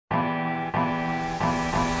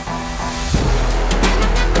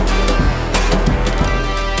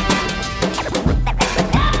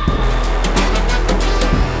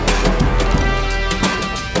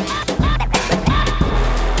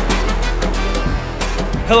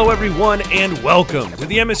Hello, everyone, and welcome to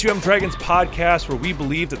the MSUM Dragons podcast, where we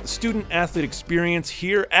believe that the student-athlete experience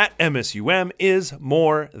here at MSUM is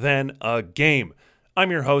more than a game. I'm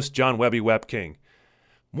your host, John Webby Webking.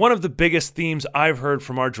 One of the biggest themes I've heard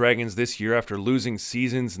from our Dragons this year after losing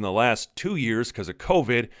seasons in the last 2 years because of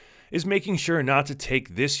COVID is making sure not to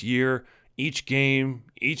take this year, each game,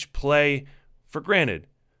 each play for granted.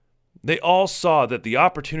 They all saw that the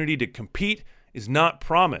opportunity to compete is not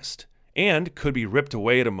promised and could be ripped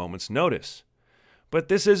away at a moment's notice. But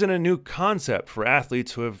this isn't a new concept for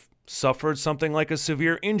athletes who have suffered something like a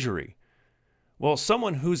severe injury. Well,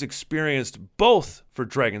 someone who's experienced both for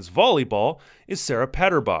Dragons volleyball is Sarah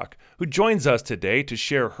Petterbach, who joins us today to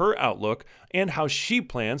share her outlook and how she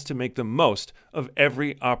plans to make the most of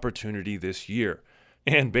every opportunity this year.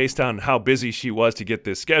 And based on how busy she was to get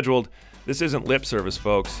this scheduled, this isn't lip service,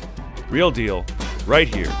 folks. Real deal,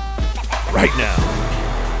 right here, right now.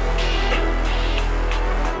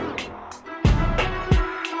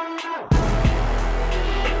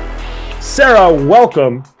 Sarah,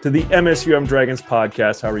 welcome to the MSUM Dragons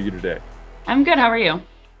podcast. How are you today? I'm good. How are you?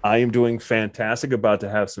 I am doing fantastic. About to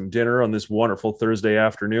have some dinner on this wonderful Thursday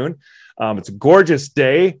afternoon. It's a gorgeous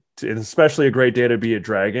day, and especially a great day to be a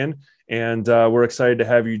Dragon. And we're excited to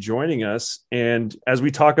have you joining us. And as we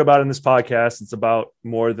talk about in this podcast, it's about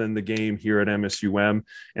more than the game here at MSUM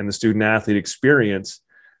and the student-athlete experience.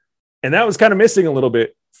 And that was kind of missing a little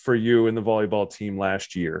bit for you in the volleyball team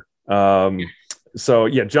last year. So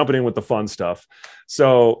yeah, jumping in with the fun stuff.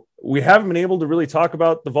 So we haven't been able to really talk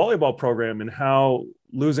about the volleyball program and how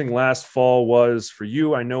losing last fall was for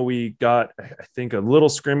you. I know we got, I think, a little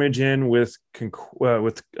scrimmage in with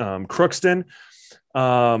Crookston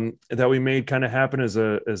that we made kind of happen as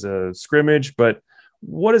a scrimmage. But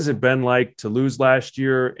what has it been like to lose last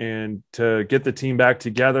year and to get the team back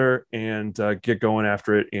together and get going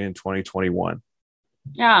after it in 2021?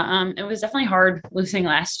 Yeah, it was definitely hard losing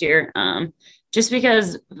last year. Just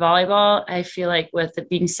because volleyball, I feel like with it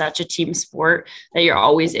being such a team sport that you're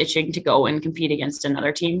always itching to go and compete against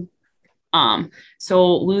another team.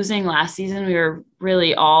 So losing last season, we were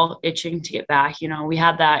really all itching to get back. You know, we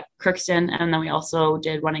had that Crookston, and then we also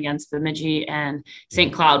did one against Bemidji and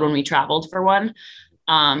St. Cloud when we traveled for one.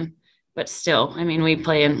 But still, I mean, we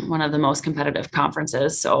play in one of the most competitive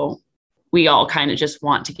conferences. So we all kind of just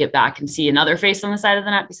want to get back and see another face on the side of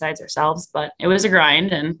the net besides ourselves. But it was a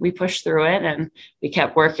grind, and we pushed through it, and we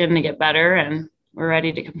kept working to get better, and we're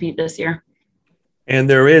ready to compete this year. And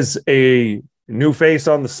there is a new face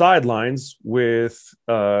on the sidelines with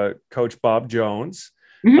Coach Bob Jones.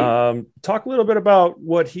 Mm-hmm. Talk a little bit about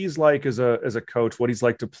what he's like as a coach, what he's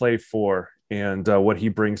like to play for, and what he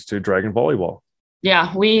brings to Dragon volleyball.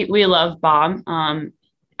 Yeah, we love Bob.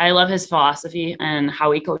 I love his philosophy and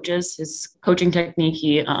how he coaches, his coaching technique.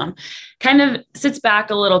 He kind of sits back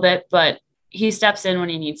a little bit, but he steps in when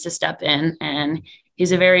he needs to step in. And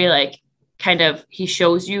he's a very he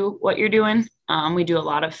shows you what you're doing. We do a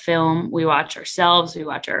lot of film. We watch ourselves, we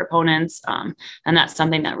watch our opponents. And that's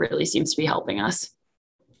something that really seems to be helping us.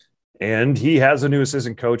 And he has a new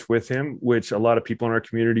assistant coach with him, which a lot of people in our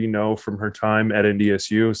community know from her time at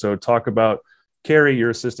NDSU. So talk about Carrie, your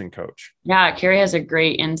assistant coach. Yeah, Carrie has a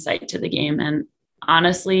great insight to the game. And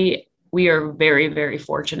honestly, we are very, very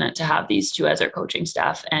fortunate to have these two as our coaching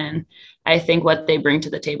staff. And I think what they bring to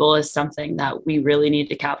the table is something that we really need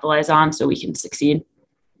to capitalize on so we can succeed.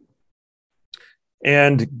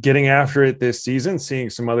 And getting after it this season, seeing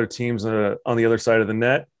some other teams on the other side of the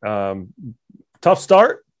net. Tough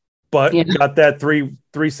start, but got that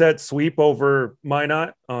three set sweep over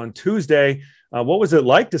Minot on Tuesday. What was it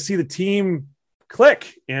like to see the team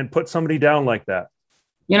click and put somebody down like that?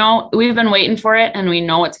 You know, we've been waiting for it, and we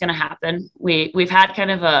know what's going to happen. We've had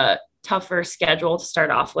kind of a tougher schedule to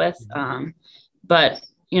start off with. But,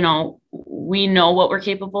 you know, we know what we're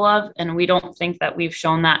capable of, and we don't think that we've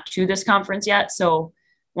shown that to this conference yet. So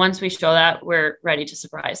once we show that, we're ready to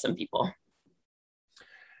surprise some people.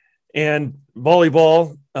 And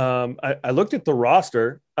volleyball, I looked at the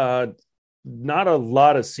roster, not a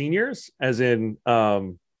lot of seniors, as in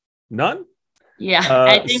none. Yeah,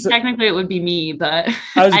 I think technically it would be me, but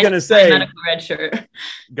I was going to say medical red shirt.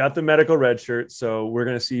 Got the medical red shirt, so we're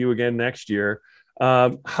going to see you again next year.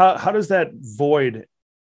 How does that void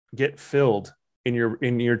get filled in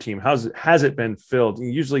your team? Has it been filled?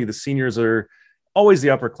 Usually the seniors are always the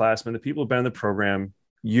upperclassmen, the people who've been in the program.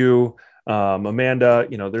 You, Amanda,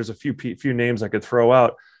 you know, there's a few names I could throw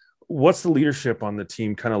out. What's the leadership on the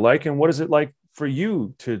team kind of like, and what is it like for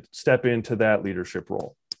you to step into that leadership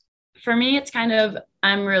role? For me, it's kind of,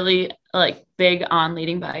 I'm really big on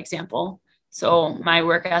leading by example. So my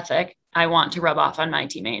work ethic I want to rub off on my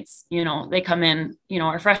teammates. They come in,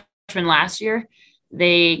 our freshmen last year,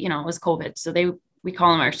 it was COVID. So we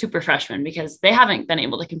call them our super freshmen because they haven't been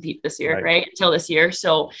able to compete this year, right? Until this year.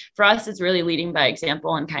 So for us, it's really leading by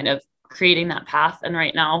example and kind of creating that path. And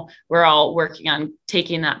right now we're all working on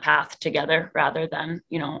taking that path together rather than,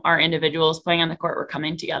 our individuals playing on the court. We're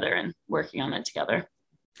coming together and working on it together.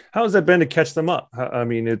 How has that been to catch them up? I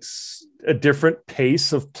mean, it's a different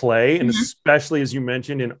pace of play. And especially as you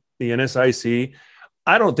mentioned in the NSIC,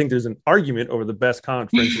 I don't think there's an argument over the best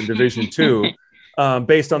conference in Division II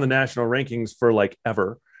based on the national rankings for like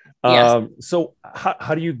ever. Yes. So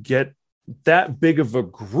how do you get that big of a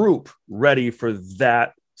group ready for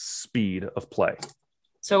that speed of play?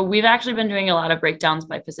 So we've actually been doing a lot of breakdowns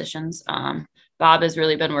by positions. Bob has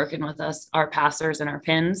really been working with us, our passers and our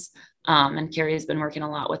pins. And Carrie's been working a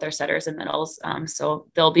lot with our setters and middles. So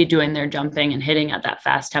they'll be doing their jumping and hitting at that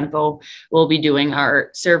fast tempo. We'll be doing our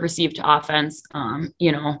serve receive to offense,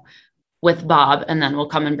 with Bob, and then we'll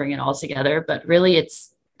come and bring it all together. But really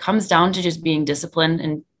it's comes down to just being disciplined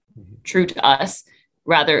and true to us.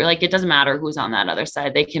 Rather, like, it doesn't matter who's on that other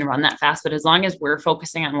side. They can run that fast, but as long as we're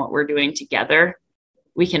focusing on what we're doing together,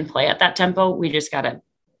 we can play at that tempo. We just got to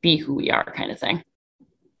be who we are, kind of thing.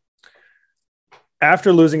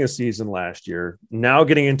 After losing a season last year, now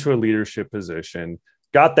getting into a leadership position,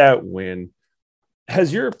 got that win.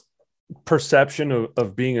 Has your perception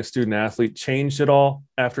of being a student athlete changed at all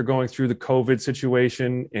after going through the COVID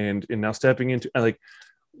situation and now stepping into, like,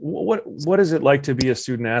 what is it like to be a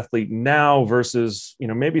student athlete now versus,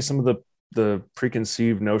 maybe some of the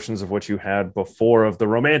preconceived notions of what you had before, of the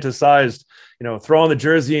romanticized, throw on the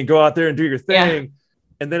jersey and go out there and do your thing. Yeah.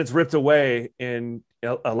 And then it's ripped away. And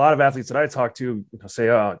a lot of athletes that I talk to say,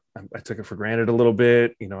 oh, I took it for granted a little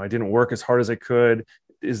bit. I didn't work as hard as I could.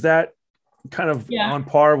 Is that kind of on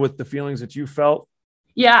par with the feelings that you felt?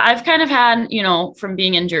 Yeah, I've kind of had, from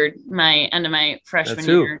being injured my end of my freshman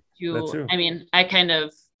year to, I mean,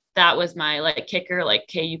 that was my kicker,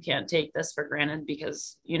 hey, you can't take this for granted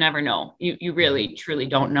because you never know. You really, truly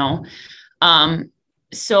don't know.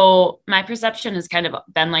 So my perception has kind of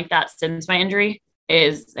been like that since my injury.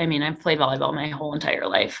 I've played volleyball my whole entire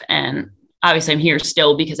life. And obviously I'm here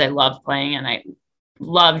still because I love playing and I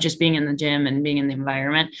love just being in the gym and being in the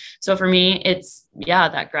environment. So for me, it's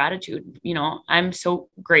that gratitude. I'm so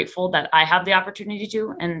grateful that I have the opportunity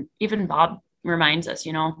to, and even Bob reminds us,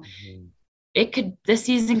 this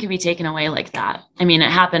season could be taken away like that. It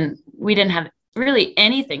happened. We didn't have really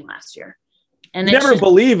anything last year. And you never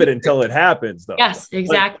believe it until it happens, though. Yes,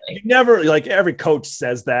 exactly. You never, every coach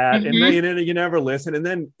says that, and then you never listen. And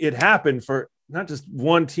then it happened for not just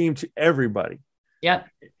one team, to everybody. Yep.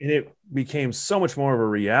 And it became so much more of a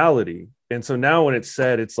reality. And so now when it's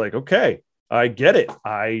said, it's like, okay, I get it.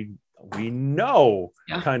 We know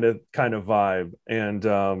kind of vibe. And,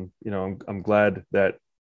 I'm glad that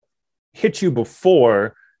hit you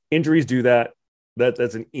before. Injuries do that.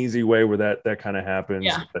 That's an easy way where that kind of happens.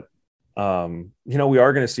 Yeah. But, we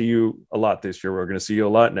are going to see you a lot this year. We're going to see you a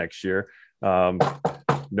lot next year.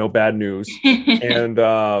 No bad news. And,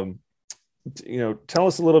 tell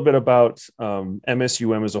us a little bit about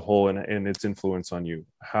MSUM as a whole and its influence on you.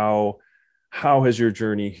 How has your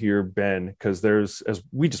journey here been? Because as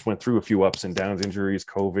we just went through a few ups and downs, injuries,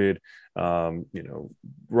 COVID,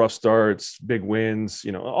 rough starts, big wins,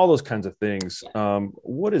 all those kinds of things. How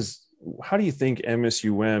do you think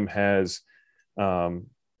MSUM has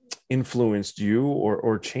influenced you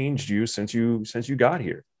or changed you since you got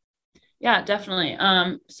here? Yeah, definitely.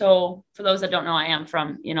 So for those that don't know, I am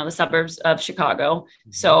from, the suburbs of Chicago.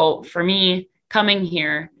 So for me coming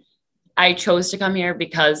here, I chose to come here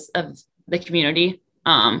because of the community,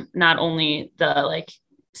 not only the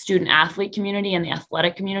student athlete community and the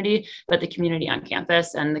athletic community, but the community on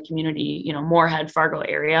campus and the community, Moorhead, Fargo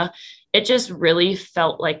area. It just really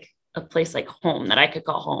felt like a place like home that I could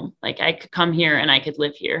call home. I could come here and I could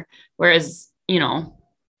live here. Whereas,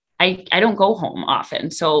 I don't go home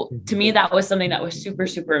often. So to me, that was something that was super,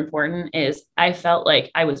 super important. Is I felt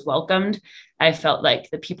like I was welcomed. I felt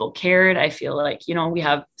like the people cared. I feel like, we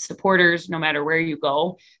have supporters no matter where you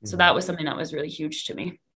go. So that was something that was really huge to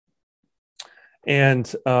me.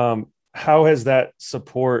 And how has that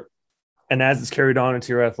support, and as it's carried on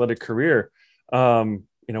into your athletic career,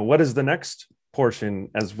 what is the next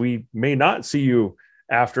portion, as we may not see you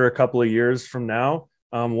after a couple of years from now?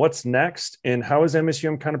 What's next, and how has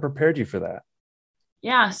MSUM kind of prepared you for that?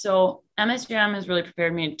 Yeah, so MSUM has really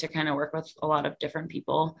prepared me to kind of work with a lot of different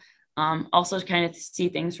people. Also to kind of see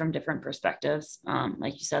things from different perspectives.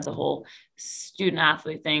 Like you said, the whole student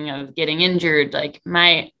athlete thing of getting injured,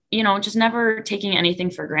 my just never taking anything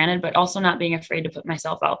for granted, but also not being afraid to put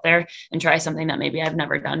myself out there and try something that maybe I've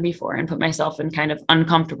never done before and put myself in kind of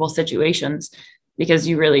uncomfortable situations because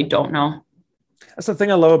you really don't know. That's the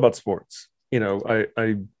thing I love about sports.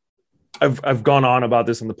 I've gone on about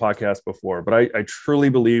this in the podcast before, but I truly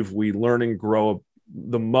believe we learn and grow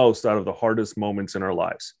the most out of the hardest moments in our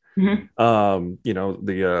lives.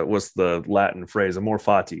 Mm-hmm. What's the Latin phrase? Amor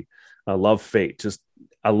fati, love fate. Just,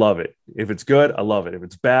 I love it. If it's good, I love it. If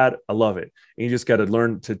it's bad, I love it. And you just got to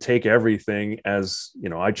learn to take everything as,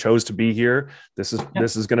 I chose to be here. This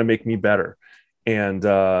is going to make me better. And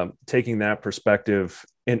taking that perspective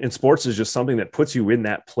and sports is just something that puts you in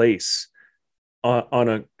that place on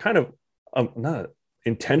a kind of not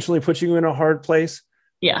intentionally puts you in a hard place.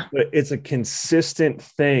 Yeah. But it's a consistent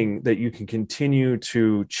thing that you can continue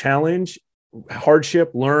to challenge,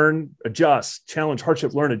 hardship, learn, adjust, challenge,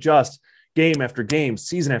 hardship, learn, adjust, game after game,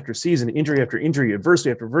 season after season, injury after injury,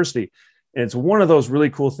 adversity after adversity. And it's one of those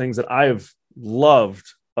really cool things that I have loved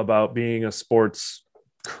about being a sports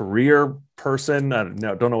career person. I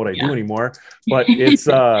don't know what I do anymore, but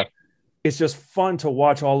it's just fun to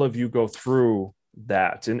watch all of you go through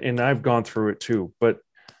that. And I've gone through it too, but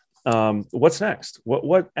what's next?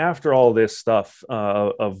 What after all this stuff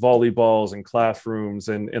of volleyballs and classrooms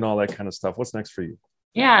and all that kind of stuff, what's next for you?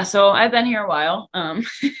 Yeah, so I've been here a while.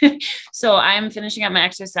 So I'm finishing up my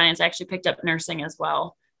exercise science. I actually picked up nursing as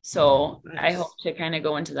well. So nice. I hope to kind of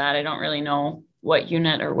go into that. I don't really know what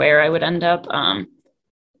unit or where I would end up.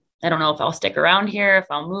 I don't know if I'll stick around here, if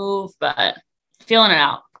I'll move, but feeling it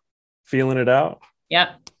out. Feeling it out?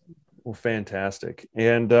 Yep. Well, fantastic.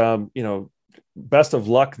 And, best of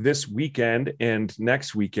luck this weekend and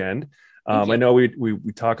next weekend. I know we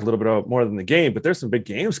talk a little bit about more than the game, but there's some big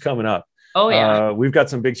games coming up. Oh yeah. We've got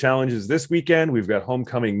some big challenges this weekend. We've got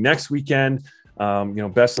homecoming next weekend.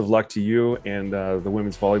 Best of luck to you and the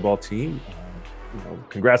women's volleyball team.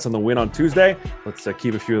 Congrats on the win on Tuesday. Let's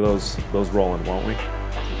keep a few of those rolling, won't we?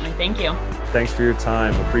 Thank you. Thanks for your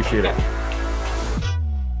time. Appreciate it.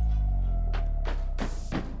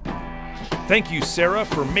 Thank you, Sarah,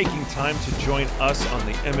 for making time to join us on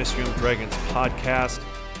the MSUM Dragons podcast.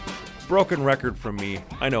 Broken record from me,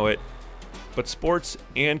 I know it. But sports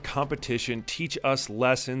and competition teach us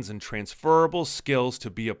lessons and transferable skills to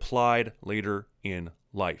be applied later in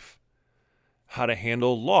life. How to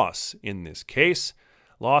handle loss in this case,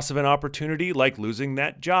 loss of an opportunity like losing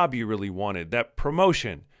that job you really wanted, that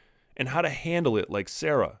promotion, and how to handle it like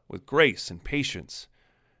Sarah with grace and patience,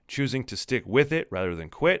 choosing to stick with it rather than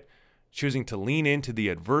quit, choosing to lean into the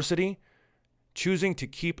adversity, choosing to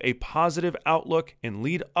keep a positive outlook and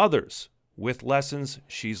lead others with lessons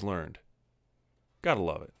she's learned. Gotta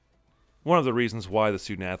love it. One of the reasons why the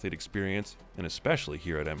student-athlete experience, and especially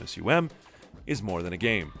here at MSUM, is more than a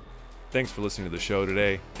game. Thanks for listening to the show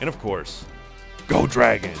today, and of course, go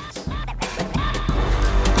Dragons!